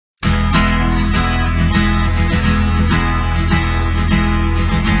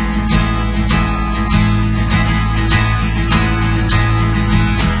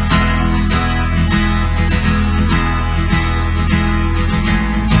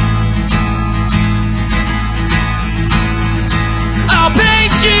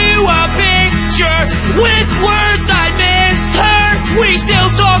With words I miss her. We still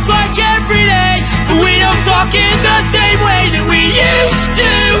talk like every day, but we don't talk in the same way that we used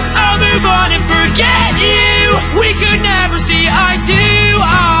to. I'll move on and forget you. We could never see eye to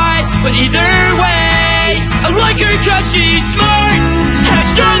eye, but either way, I like her 'cause she's smart,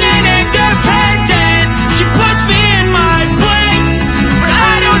 strong and independent. She puts me in my place, but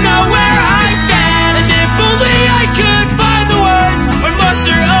I don't know where I stand. And if only I could find the words or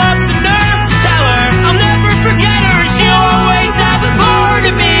muster up the nerve to tell her I'll never forget her, and she'll always have a part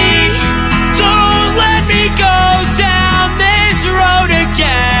of me. Don't let me go down this road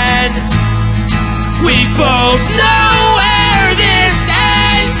again. We both know where this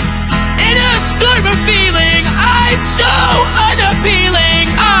ends, in a storm of feeling. I'm so unappealing,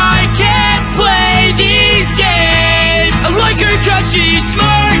 I can't play these games. I like her 'cause she's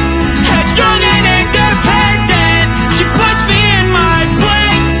smart, strong and independent. She puts me in my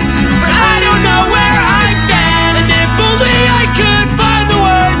place, but I don't know where I stand. And if only I could find the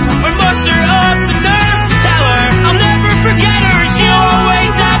words or muster up the nerve to tell her I'll never forget her, and she'll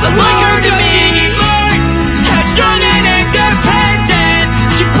always have a part of me. Strong and independent,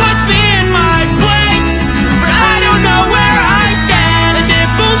 she puts me in my place, but I don't know where I stand. And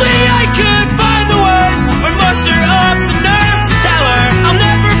if only I could find the words or muster up the nerve to tell her I'll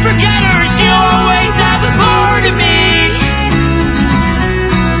never forget her, and she'll always have a part of me.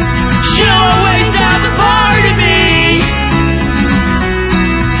 She'll always have a part of me.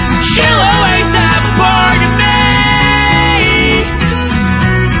 She'll always have a part of me.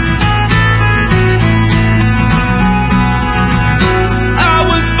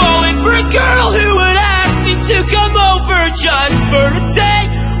 Girl who would ask me to come over just for a day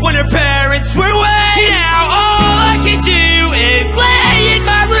when her parents were away. Now all I can do is lay in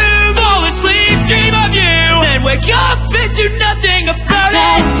my room, fall asleep, dream of you, and wake up and do nothing about it.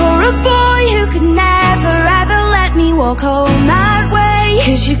 Said for a boy who could never ever let me walk home that way,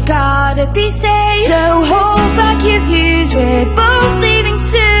 'cause you gotta be safe. So hold back your views, we're both leaving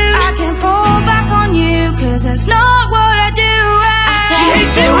soon. I can't fall back on you, 'cause that's not what I do. She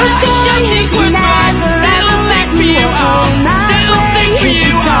hates it when I shut things worth mine. Still think for you, still think for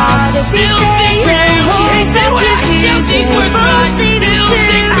you, still think for you. She hates it when I shout these words mine.